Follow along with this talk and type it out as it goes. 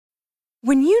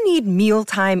When you need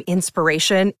mealtime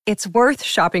inspiration, it's worth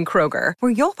shopping Kroger,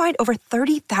 where you'll find over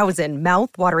 30,000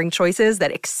 mouth-watering choices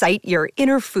that excite your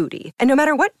inner foodie. And no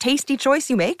matter what tasty choice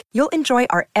you make, you'll enjoy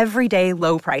our everyday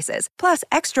low prices, plus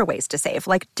extra ways to save,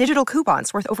 like digital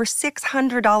coupons worth over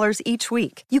 $600 each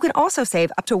week. You can also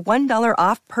save up to $1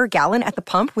 off per gallon at the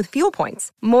pump with fuel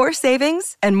points. More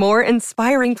savings and more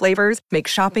inspiring flavors make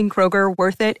shopping Kroger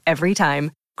worth it every time.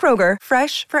 Kroger,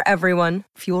 fresh for everyone.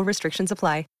 Fuel restrictions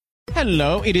apply.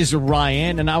 Hello, it is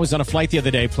Ryan, and I was on a flight the other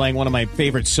day playing one of my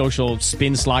favorite social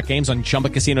spin slot games on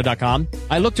ChumbaCasino.com.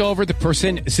 I looked over at the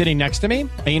person sitting next to me,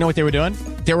 and you know what they were doing?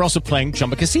 They were also playing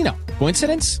Chumba Casino.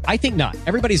 Coincidence? I think not.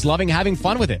 Everybody's loving having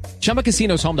fun with it. Chumba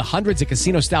Casino is home to hundreds of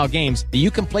casino-style games that you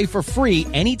can play for free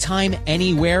anytime,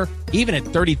 anywhere, even at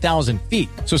 30,000 feet.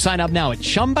 So sign up now at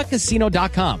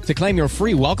ChumbaCasino.com to claim your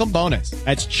free welcome bonus.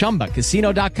 That's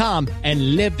ChumbaCasino.com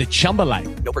and live the Chumba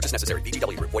life. No purchase necessary.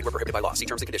 VGW. Void where prohibited by law. See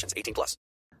terms and conditions. 18+.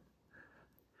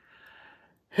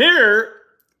 Here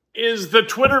is the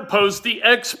Twitter post, the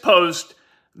X post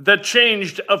that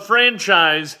changed a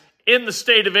franchise in the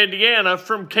state of Indiana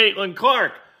from Caitlin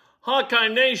Clark. Hawkeye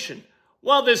Nation,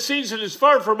 while this season is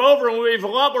far from over and we have a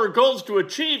lot more goals to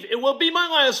achieve, it will be my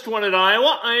last one at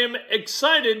Iowa. I am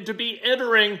excited to be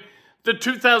entering the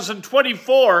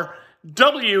 2024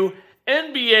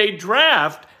 WNBA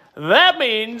Draft. That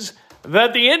means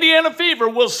that the Indiana Fever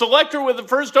will select her with the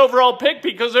first overall pick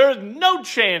because there is no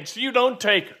chance you don't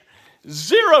take her.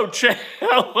 Zero chance.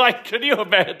 Like, can you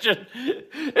imagine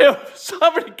if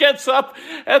somebody gets up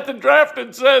at the draft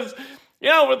and says, you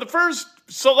know, with the first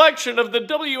selection of the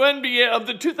WNBA, of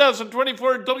the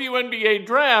 2024 WNBA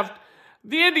Draft,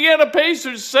 the Indiana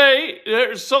Pacers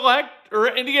select,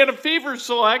 or Indiana Fever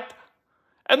select,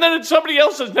 and then it's somebody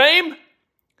else's name?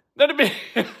 That'd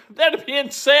be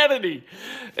insanity.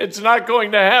 It's not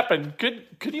going to happen.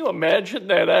 Could you imagine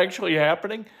that actually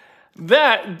happening?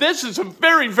 This is a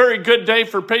very, very good day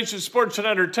for Pacers Sports and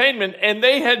Entertainment, and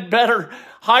they had better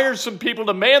hire some people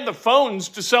to man the phones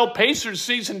to sell Pacers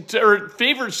season or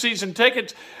Fever season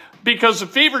tickets, because the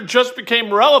Fever just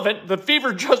became relevant. The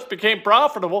Fever just became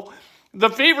profitable. The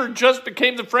Fever just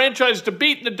became the franchise to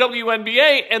beat in the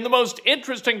WNBA, and the most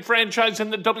interesting franchise in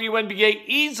the WNBA.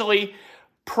 Easily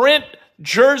print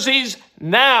jerseys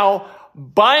now,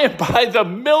 buy by the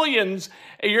millions,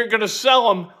 and you're going to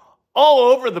sell them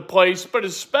all over the place, but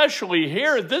especially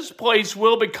here. This place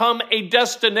will become a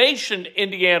destination,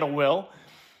 Indiana will,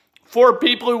 for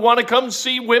people who want to come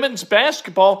see women's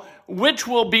basketball, which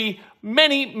will be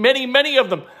many, many, many of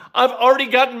them. I've already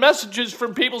gotten messages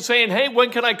from people saying, hey,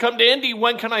 when can I come to Indy?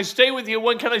 When can I stay with you?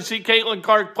 When can I see Caitlin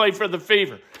Clark play for the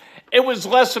Fever? It was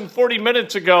less than 40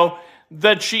 minutes ago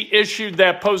that she issued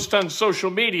that post on social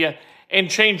media and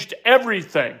changed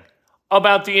everything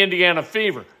about the Indiana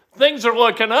Fever. Things are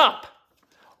looking up.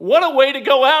 What a way to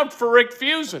go out for Rick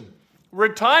Fuson,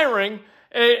 retiring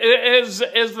as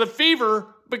the Fever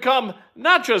become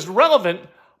not just relevant,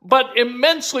 but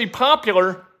immensely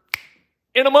popular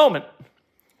in a moment.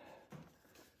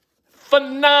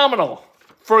 Phenomenal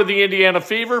for the Indiana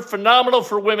Fever, phenomenal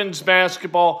for women's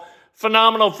basketball,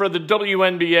 phenomenal for the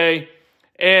WNBA,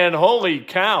 and holy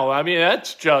cow, I mean,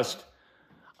 that's just...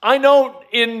 I know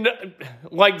in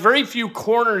like very few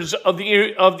corners of the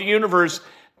universe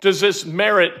does this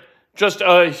merit just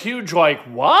a huge like,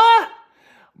 what?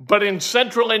 But in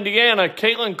central Indiana,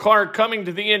 Caitlin Clark coming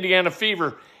to the Indiana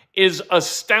Fever is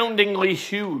astoundingly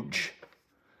huge.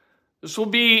 This will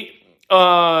be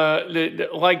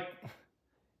like,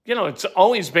 you know, it's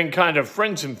always been kind of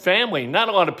friends and family. Not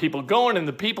a lot of people going, and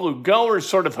the people who go are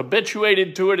sort of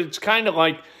habituated to it. It's kind of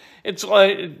like,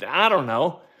 I don't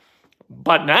know.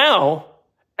 But now,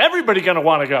 everybody going to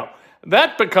want to go.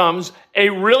 That becomes a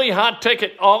really hot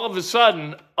ticket all of a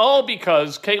sudden, all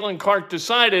because Caitlin Clark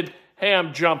decided, hey,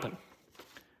 I'm jumping.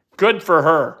 Good for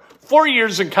her. 4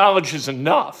 years in college is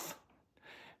enough.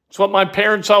 It's what my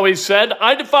parents always said.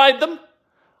 I defied them.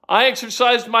 I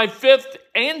exercised my 5th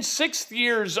and 6th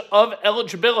years of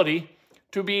eligibility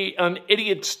to be an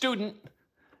idiot student.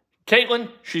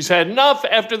 Caitlin, she's had enough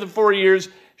after the 4 years.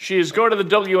 She is going to the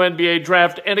WNBA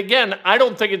draft. And again, I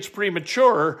don't think it's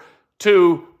premature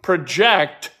to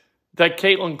project that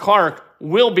Caitlin Clark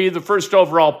will be the first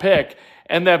overall pick,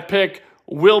 and that pick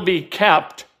will be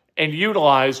kept and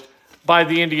utilized by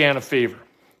the Indiana Fever.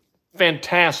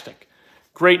 Fantastic.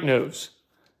 Great news.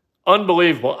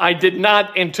 Unbelievable. I did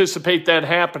not anticipate that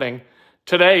happening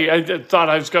today. I thought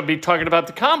I was going to be talking about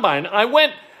the Combine.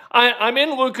 I'm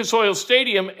in Lucas Oil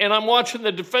Stadium, and I'm watching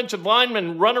the defensive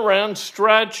linemen run around,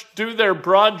 stretch, do their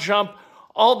broad jump,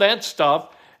 all that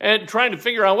stuff, and trying to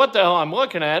figure out what the hell I'm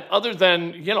looking at, other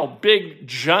than, you know, big,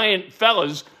 giant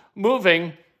fellas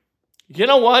moving, you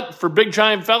know what, for big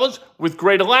giant fellas, with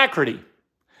great alacrity.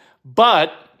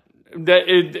 But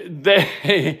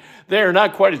they're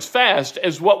not quite as fast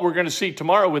as what we're going to see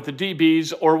tomorrow with the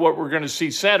DBs or what we're going to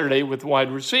see Saturday with wide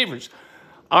receivers.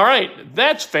 All right,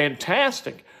 that's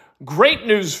fantastic. Great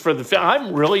news for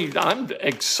I'm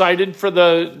excited for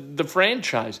the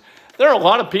franchise. There are a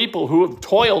lot of people who have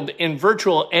toiled in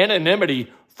virtual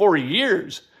anonymity for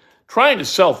years trying to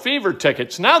sell fever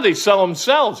tickets. Now they sell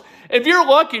themselves. If you're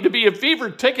lucky to be a fever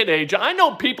ticket agent, I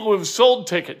know people who have sold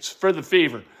tickets for the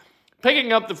Fever,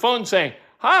 picking up the phone saying,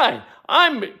 "Hi,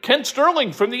 I'm Ken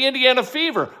Sterling from the Indiana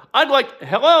Fever. I'd like,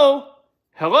 hello?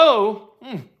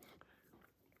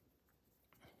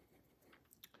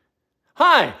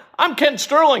 Hi, I'm Ken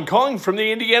Sterling calling from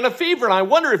the Indiana Fever, and I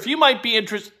wonder if you might be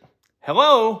interested."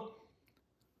 Hello?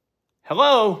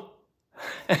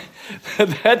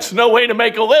 That's no way to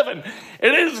make a living.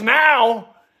 It is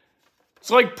now. It's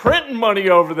like printing money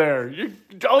over there.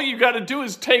 All you got to do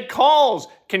is take calls.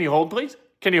 Can you hold, please?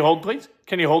 Can you hold, please?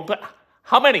 Can you hold, please?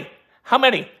 How many?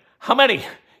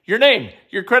 Your name,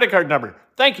 your credit card number.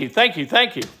 Thank you.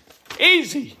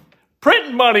 Easy.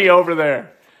 Printing money over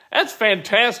there. That's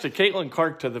fantastic. Caitlin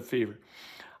Clark to the Fever.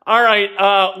 All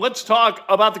right, let's talk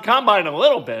about the Combine a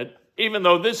little bit, even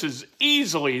though this is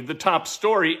easily the top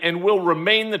story and will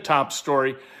remain the top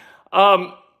story.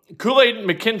 Kool-Aid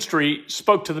McKinstry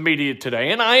spoke to the media today,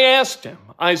 and I asked him,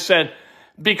 I said,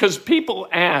 because people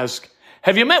ask,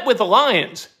 have you met with the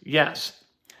Lions? Yes.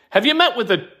 Have you met with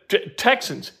the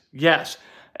Texans? Yes.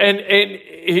 And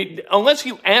unless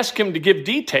you ask him to give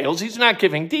details, he's not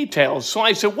giving details. So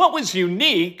I said, what was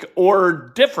unique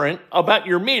or different about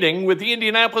your meeting with the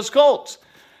Indianapolis Colts?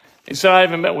 He said, I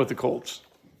haven't met with the Colts.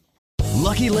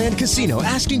 Lucky Land Casino,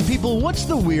 asking people, what's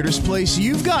the weirdest place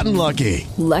you've gotten lucky?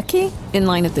 Lucky? In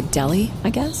line at the deli, I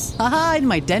guess? Aha, in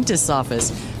my dentist's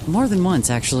office. More than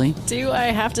once, actually. Do I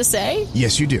have to say?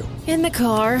 Yes, you do. In the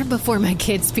car before my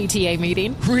kids' PTA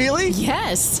meeting. Really?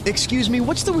 Yes. Excuse me,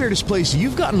 what's the weirdest place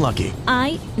you've gotten lucky?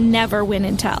 I never win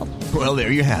and tell. Well,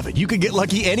 there you have it. You can get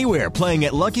lucky anywhere, playing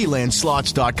at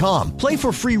LuckyLandSlots.com. Play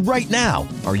for free right now.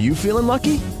 Are you feeling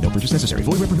lucky? No purchase necessary.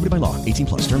 Void where prohibited by law.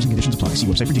 18+. Terms and conditions apply. See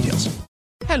website for details.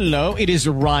 Hello, it is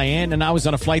Ryan, and I was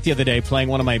on a flight the other day playing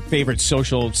one of my favorite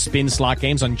social spin slot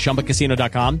games on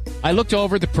ChumbaCasino.com. I looked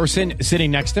over at the person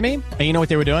sitting next to me, and you know what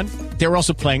they were doing? They were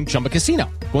also playing Chumba Casino.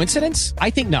 Coincidence?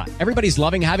 I think not. Everybody's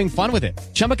loving having fun with it.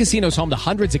 Chumba Casino is home to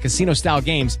hundreds of casino-style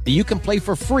games that you can play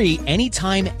for free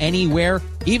anytime, anywhere,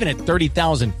 even at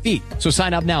 30,000 feet. So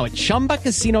sign up now at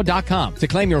ChumbaCasino.com to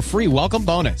claim your free welcome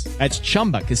bonus. That's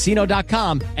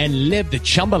ChumbaCasino.com and live the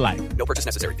Chumba life. No purchase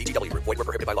necessary. VGW. Void where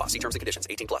prohibited by law. See terms and conditions.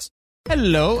 18+.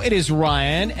 Hello, it is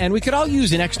Ryan, and we could all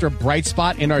use an extra bright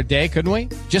spot in our day, couldn't we?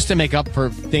 Just to make up for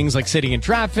things like sitting in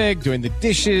traffic, doing the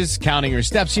dishes, counting your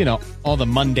steps, you know, all the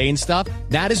mundane stuff.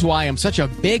 That is why I'm such a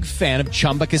big fan of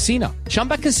Chumba Casino.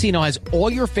 Chumba Casino has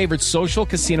all your favorite social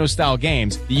casino-style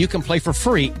games that you can play for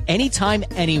free anytime,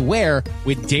 anywhere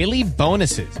with daily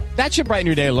bonuses. That should brighten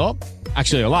your day a little.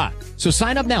 Actually, a lot. So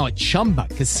sign up now at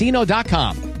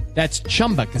ChumbaCasino.com. That's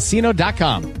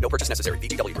ChumbaCasino.com. No purchase necessary.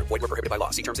 VGW. Void where prohibited by law.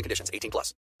 See terms and conditions.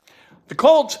 18+. The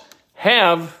Colts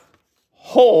have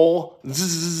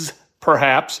holes,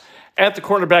 perhaps, at the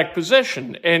cornerback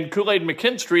position. And Kool-Aid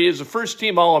McKinstry is a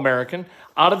first-team All-American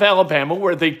out of Alabama,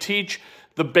 where they teach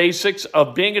the basics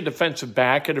of being a defensive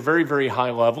back at a very, very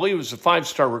high level. He was a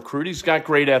 5-star recruit. He's got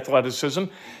great athleticism.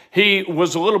 He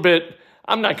was a little bit,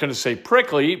 I'm not going to say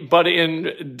prickly, but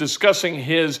in discussing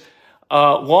his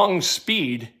long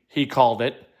speed, he called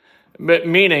it,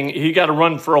 meaning he got to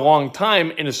run for a long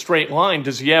time in a straight line.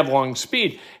 Does he have long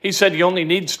speed? He said you only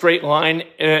need straight line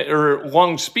or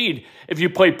long speed if you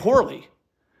play poorly.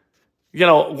 You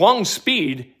know, long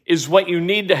speed is what you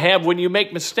need to have when you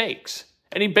make mistakes.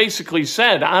 And he basically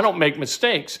said, I don't make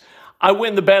mistakes. I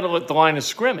win the battle at the line of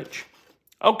scrimmage.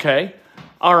 Okay,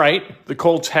 all right, the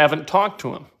Colts haven't talked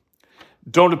to him.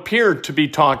 Don't appear to be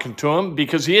talking to him,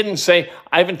 because he didn't say,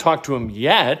 I haven't talked to him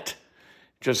yet.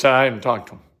 Just said, I haven't talked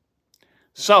to him.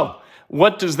 So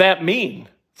what does that mean?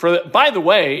 By the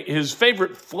way, his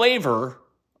favorite flavor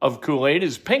of Kool-Aid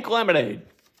is pink lemonade.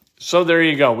 So there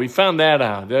you go. We found that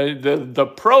out.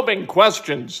 The probing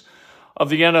questions of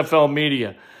the NFL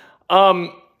media.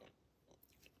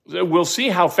 We'll see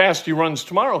how fast he runs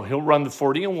tomorrow. He'll run the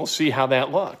 40, and we'll see how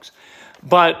that looks.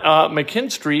 But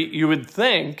McKinstry, you would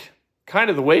think, kind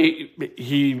of the way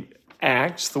he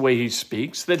acts, the way he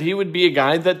speaks, that he would be a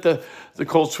guy that the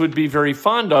Colts would be very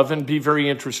fond of and be very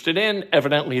interested in.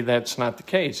 Evidently, that's not the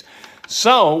case.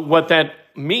 So what that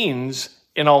means,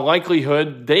 in all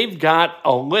likelihood, they've got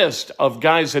a list of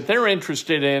guys that they're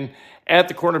interested in at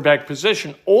the cornerback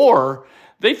position, or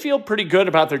they feel pretty good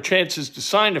about their chances to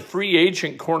sign a free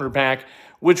agent cornerback,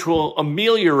 which will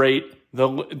ameliorate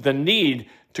the need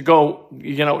to go,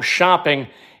 shopping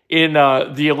in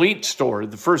the elite store,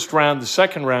 the first round, the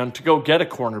second round, to go get a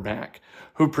cornerback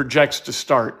who projects to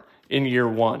start in year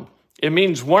one. It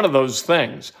means one of those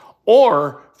things.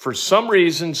 Or, for some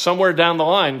reason, somewhere down the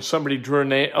line, somebody drew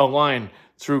a line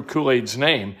through Kool-Aid's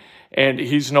name, and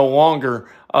he's no longer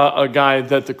a guy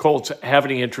that the Colts have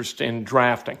any interest in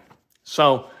drafting.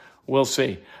 So, we'll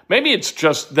see. Maybe it's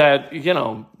just that,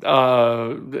 the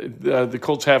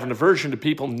Colts have an aversion to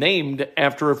people named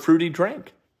after a fruity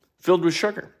drink filled with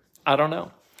sugar. I don't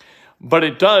know. But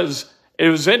it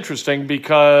was interesting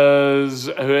because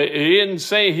he didn't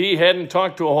say he hadn't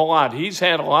talked to a whole lot. He's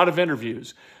had a lot of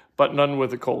interviews, but none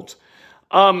with the Colts.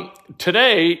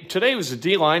 Today was a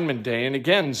D lineman day, and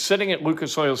again, sitting at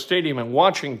Lucas Oil Stadium and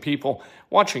watching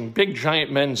big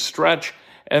giant men stretch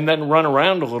and then run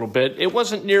around a little bit, it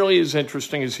wasn't nearly as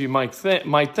interesting as you might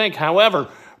think. However,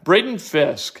 Braden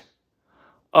Fisk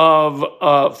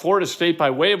of Florida State by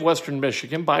way of Western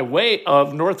Michigan, by way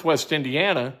of Northwest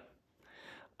Indiana,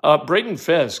 Braden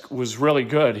Fisk was really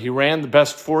good. He ran the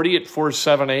best 40 at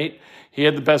 4.78. He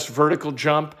had the best vertical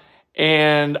jump,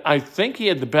 and I think he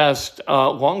had the best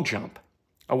long jump.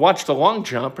 I watched the long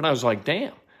jump, and I was like,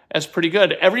 damn, that's pretty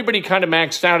good. Everybody kind of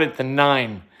maxed out at the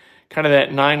 9, kind of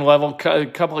that 9 level. A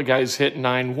couple of guys hit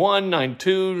 9.1,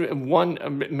 9.2.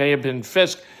 One may have been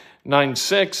Fisk,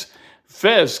 9.6.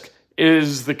 Fisk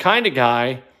is the kind of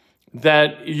guy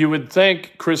that you would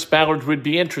think Chris Ballard would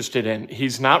be interested in.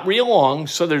 He's not real long,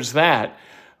 so there's that.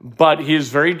 But he is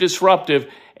very disruptive,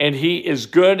 and he is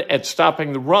good at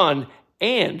stopping the run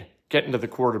and getting to the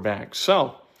quarterback.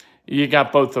 So you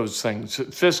got both those things.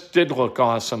 Fisk did look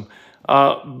awesome,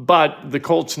 but the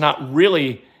Colts not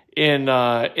really in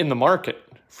the market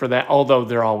for that, although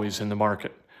they're always in the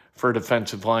market for a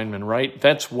defensive lineman, right?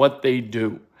 That's what they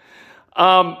do.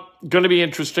 Going to be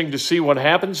interesting to see what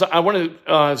happens. I want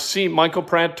to see Michael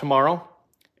Pratt tomorrow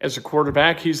as a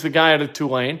quarterback. He's the guy out of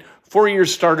Tulane, 4-year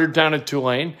starter down at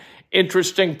Tulane.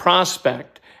 Interesting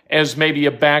prospect as maybe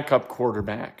a backup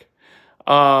quarterback.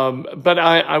 But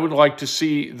I would like to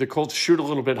see the Colts shoot a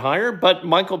little bit higher. But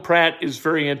Michael Pratt is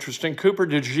very interesting. Cooper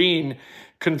DeJean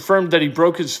confirmed that he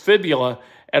broke his fibula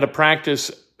at a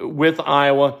practice with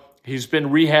Iowa. He's been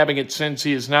rehabbing it since.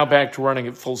 He is now back to running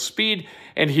at full speed,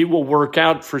 and he will work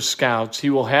out for scouts.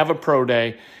 He will have a pro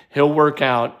day. He'll work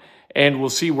out, and we'll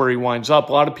see where he winds up.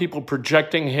 A lot of people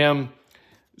projecting him.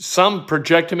 Some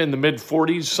project him in the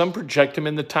mid-40s. Some project him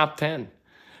in the top 10.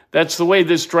 That's the way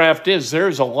this draft is.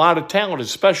 There's a lot of talent,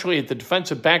 especially at the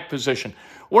defensive back position.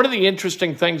 One of the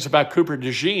interesting things about Cooper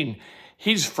DeJean,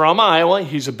 he's from Iowa.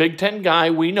 He's a Big Ten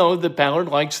guy. We know that Ballard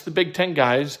likes the Big Ten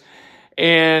guys.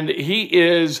 And he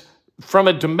is, from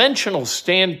a dimensional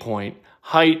standpoint,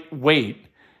 height, weight,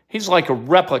 he's like a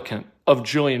replicant of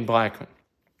Julian Blackmon.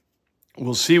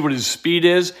 We'll see what his speed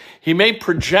is. He may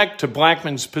project to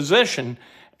Blackman's position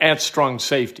at strong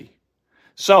safety.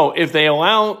 So if they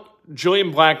allow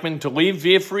Julian Blackmon to leave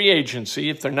via free agency,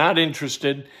 if they're not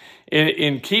interested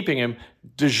in keeping him,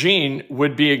 DeJean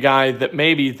would be a guy that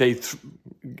maybe they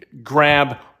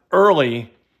grab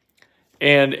early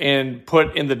and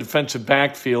put in the defensive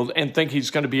backfield and think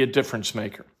he's going to be a difference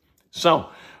maker. So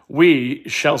we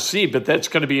shall see, but that's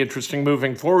going to be interesting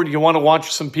moving forward. You want to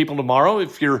watch some people tomorrow.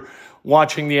 If you're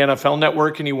watching the NFL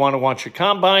Network and you want to watch a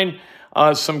combine,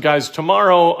 some guys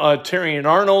tomorrow, Terrion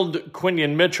Arnold,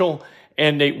 Quinion Mitchell,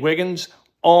 and Nate Wiggins,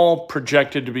 all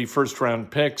projected to be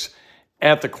first-round picks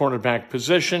at the cornerback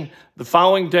position. The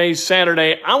following day,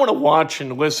 Saturday, I want to watch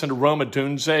and listen to Rome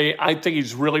Odunze. I think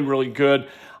he's really, really good.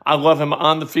 I love him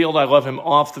on the field. I love him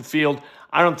off the field.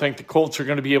 I don't think the Colts are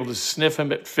going to be able to sniff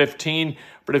him at 15,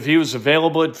 but if he was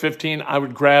available at 15, I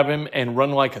would grab him and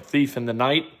run like a thief in the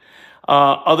night.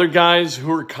 Other guys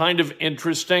who are kind of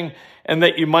interesting and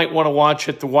that you might want to watch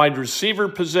at the wide receiver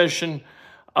position,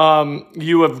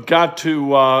 you have got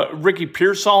to Ricky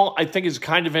Pearsall, I think is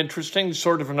kind of interesting,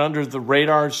 sort of an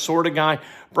under-the-radar sort of guy.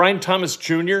 Brian Thomas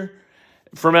Jr.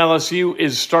 from LSU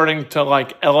is starting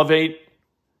to elevate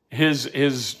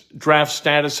his draft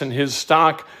status and his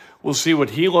stock. We'll see what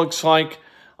he looks like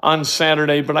on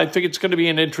Saturday, but I think it's going to be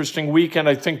an interesting weekend.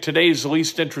 I think today is the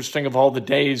least interesting of all the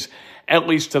days, at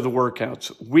least to the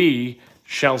workouts. We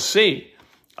shall see.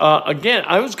 Again,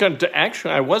 I was going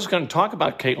to talk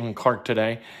about Caitlin Clark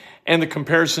today and the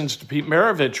comparisons to Pete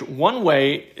Maravich. One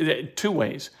way, two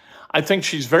ways. I think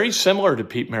she's very similar to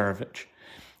Pete Maravich.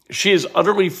 She is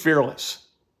utterly fearless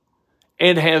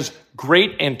and has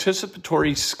great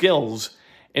anticipatory skills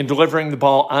in delivering the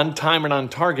ball on time and on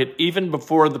target, even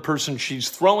before the person she's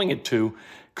throwing it to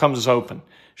comes open.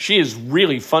 She is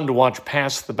really fun to watch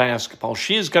pass the basketball.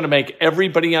 She is going to make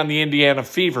everybody on the Indiana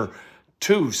Fever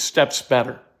 2 steps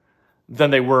better than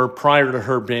they were prior to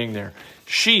her being there.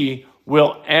 She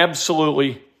will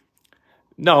absolutely...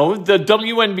 No, the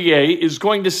WNBA is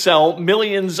going to sell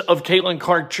millions of Caitlin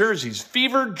Clark jerseys.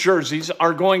 Fever jerseys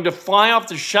are going to fly off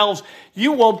the shelves.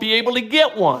 You won't be able to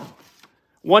get one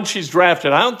once she's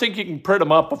drafted. I don't think you can print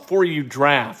them up before you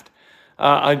draft.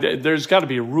 There's got to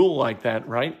be a rule like that,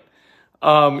 right?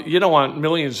 You don't want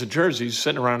millions of jerseys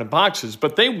sitting around in boxes,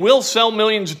 but they will sell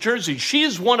millions of jerseys. She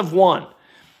is one of one.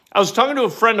 I was talking to a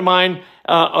friend of mine,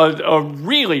 a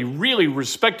really, really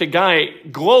respected guy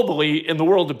globally in the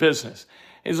world of business.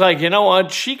 He's like, you know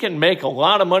what? She can make a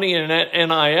lot of money in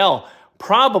NIL,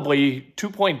 probably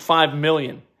 $2.5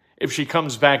 million if she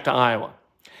comes back to Iowa.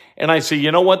 And I say,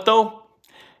 you know what, though?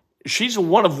 She's a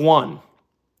one of one.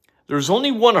 There's only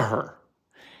one of her.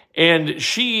 And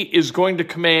she is going to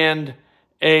command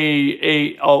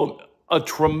a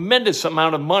tremendous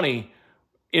amount of money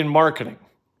in marketing.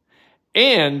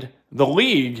 And the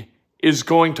league is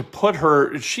going to put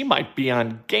her, she might be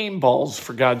on game balls,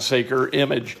 for God's sake, her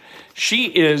image. She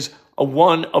is a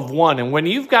one of one. And when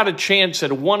you've got a chance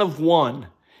at a one of one,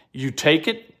 you take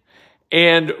it.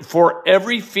 And for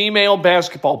every female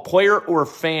basketball player or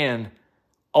fan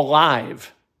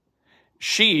alive,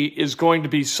 she is going to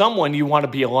be someone you want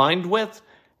to be aligned with.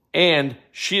 And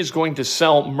she is going to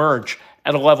sell merch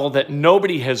at a level that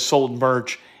nobody has sold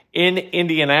merch in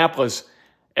Indianapolis,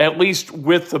 at least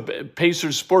with the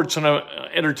Pacers Sports and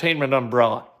Entertainment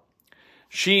umbrella.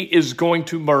 She is going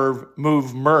to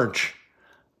move merch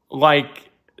like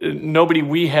nobody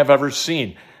we have ever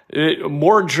seen.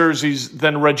 More jerseys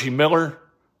than Reggie Miller.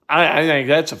 I think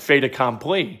that's a fait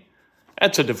accompli.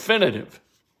 That's a definitive.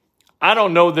 I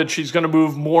don't know that she's going to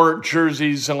move more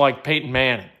jerseys than like Peyton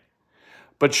Manning,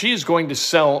 but she is going to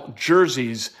sell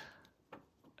jerseys.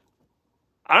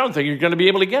 I don't think you're going to be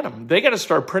able to get them. They got to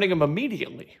start printing them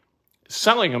immediately,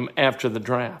 selling them after the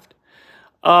draft.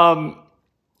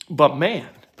 But man,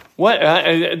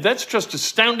 that's just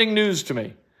astounding news to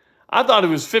me. I thought it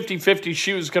was 50-50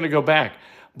 she was going to go back.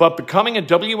 But becoming a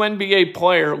WNBA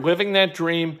player, living that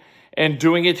dream, and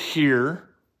doing it here,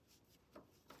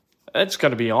 that's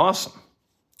going to be awesome.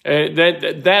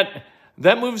 That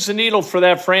moves the needle for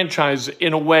that franchise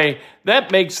in a way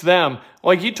that makes them,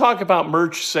 like you talk about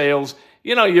merch sales,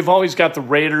 you know, you've always got the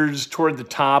Raiders toward the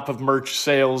top of merch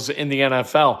sales in the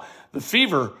NFL. The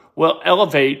Fever will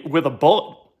elevate with a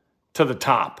bullet to the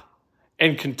top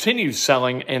and continue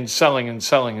selling and selling and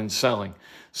selling and selling.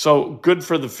 So good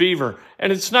for the Fever.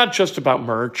 And it's not just about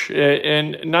merch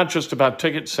and not just about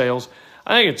ticket sales.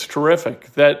 I think it's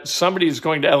terrific that somebody is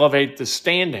going to elevate the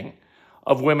standing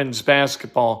of women's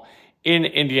basketball in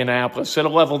Indianapolis at a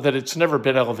level that it's never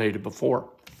been elevated before.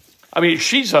 I mean,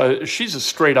 she's a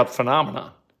straight-up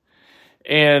phenomenon.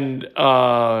 And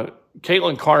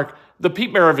Caitlin Clark, the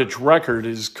Pete Maravich record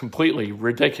is completely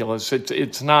ridiculous.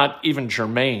 It's not even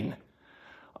germane,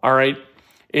 all right?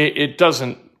 It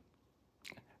doesn't.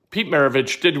 Pete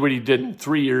Maravich did what he did in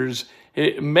 3 years.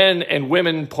 Men and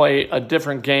women play a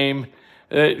different game.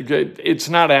 It's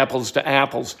not apples to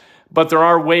apples, but there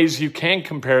are ways you can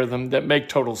compare them that make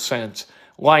total sense,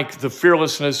 like the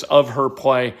fearlessness of her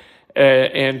play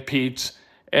and Pete's,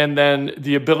 and then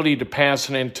the ability to pass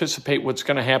and anticipate what's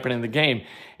going to happen in the game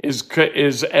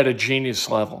is at a genius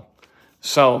level.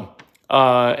 So,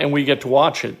 and we get to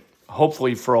watch it,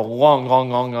 hopefully for a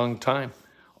long time.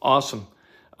 Awesome.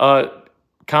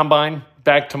 Combine,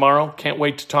 back tomorrow. Can't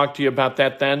wait to talk to you about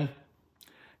that then.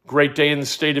 Great day in the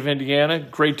state of Indiana.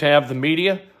 Great to have the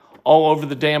media all over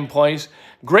the damn place.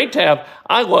 Great to have,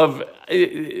 I love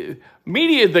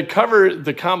media that cover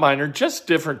the Combine are just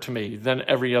different to me than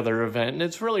every other event. And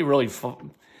it's really, really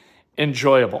fun,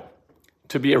 enjoyable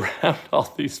to be around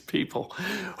all these people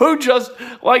who just,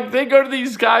 like, they go to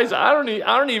these guys, I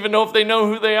don't even know if they know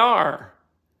who they are.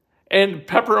 And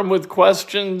pepper them with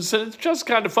questions, and it's just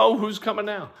kind of, oh, who's coming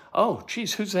now? Oh,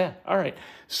 geez, who's that? All right.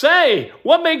 Say,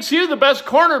 what makes you the best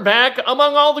cornerback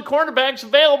among all the cornerbacks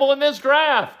available in this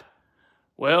draft?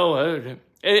 Well,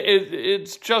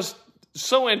 it's just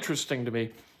so interesting to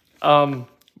me.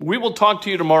 We will talk to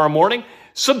you tomorrow morning.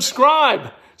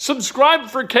 Subscribe for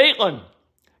Caitlin.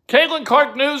 Caitlin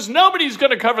Clark News. Nobody's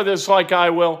going to cover this like I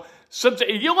will.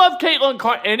 You love Caitlin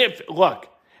Clark, and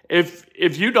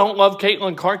if you don't love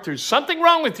Caitlin Clark, there's something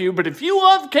wrong with you. But if you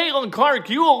love Caitlin Clark,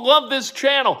 you will love this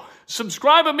channel.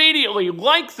 Subscribe immediately.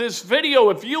 Like this video.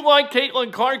 If you like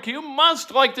Caitlin Clark, you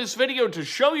must like this video to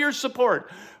show your support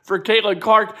for Caitlin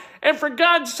Clark. And for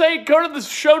God's sake, go to the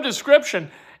show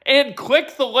description and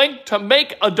click the link to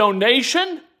make a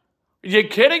donation. Are you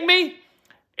kidding me?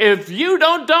 If you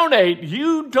don't donate,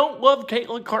 you don't love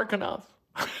Caitlin Clark enough.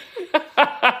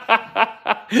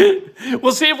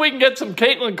 We'll see if we can get some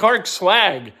Caitlin Clark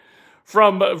swag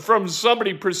from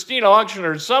somebody, Pristine Auction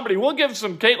or somebody. We'll give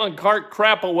some Caitlin Clark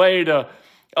crap away to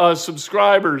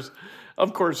subscribers.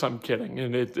 Of course, I'm kidding,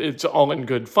 and it's all in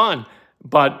good fun,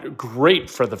 but great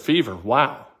for the fever.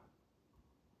 Wow.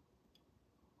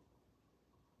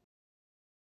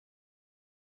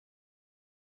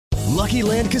 Lucky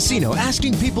Land Casino,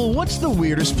 asking people, what's the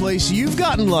weirdest place you've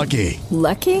gotten lucky?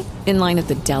 Lucky? In line at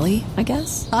the deli, I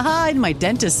guess? Aha, in my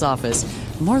dentist's office.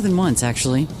 More than once,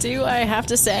 actually. Do I have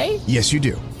to say? Yes, you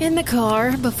do. In the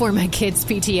car before my kids'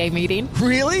 PTA meeting.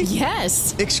 Really?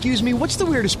 Yes. Excuse me, what's the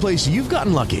weirdest place you've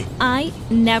gotten lucky? I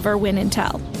never win and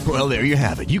tell. Well, there you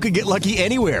have it. You can get lucky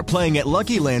anywhere, playing at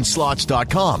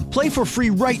LuckyLandSlots.com. Play for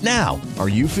free right now. Are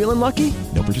you feeling lucky?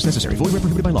 No purchase necessary. Void where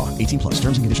prohibited by law. 18+.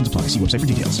 Terms and conditions apply. See website for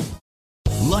details.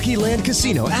 Lucky Land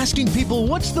Casino, asking people,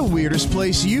 what's the weirdest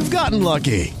place you've gotten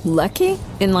lucky? Lucky?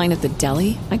 In line at the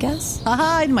deli, I guess?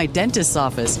 Aha, in my dentist's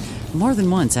office. More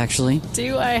than once, actually.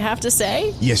 Do I have to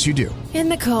say? Yes, you do. In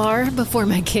the car before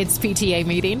my kids' PTA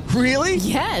meeting. Really?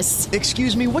 Yes.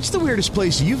 Excuse me, what's the weirdest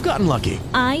place you've gotten lucky?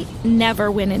 I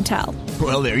never win and tell.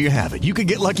 Well, there you have it. You can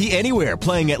get lucky anywhere,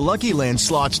 playing at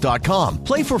LuckyLandSlots.com.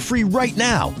 Play for free right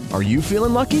now. Are you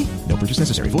feeling lucky? No purchase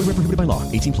necessary. Void where prohibited by law.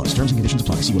 18+. Terms and conditions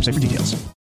apply. See website for details.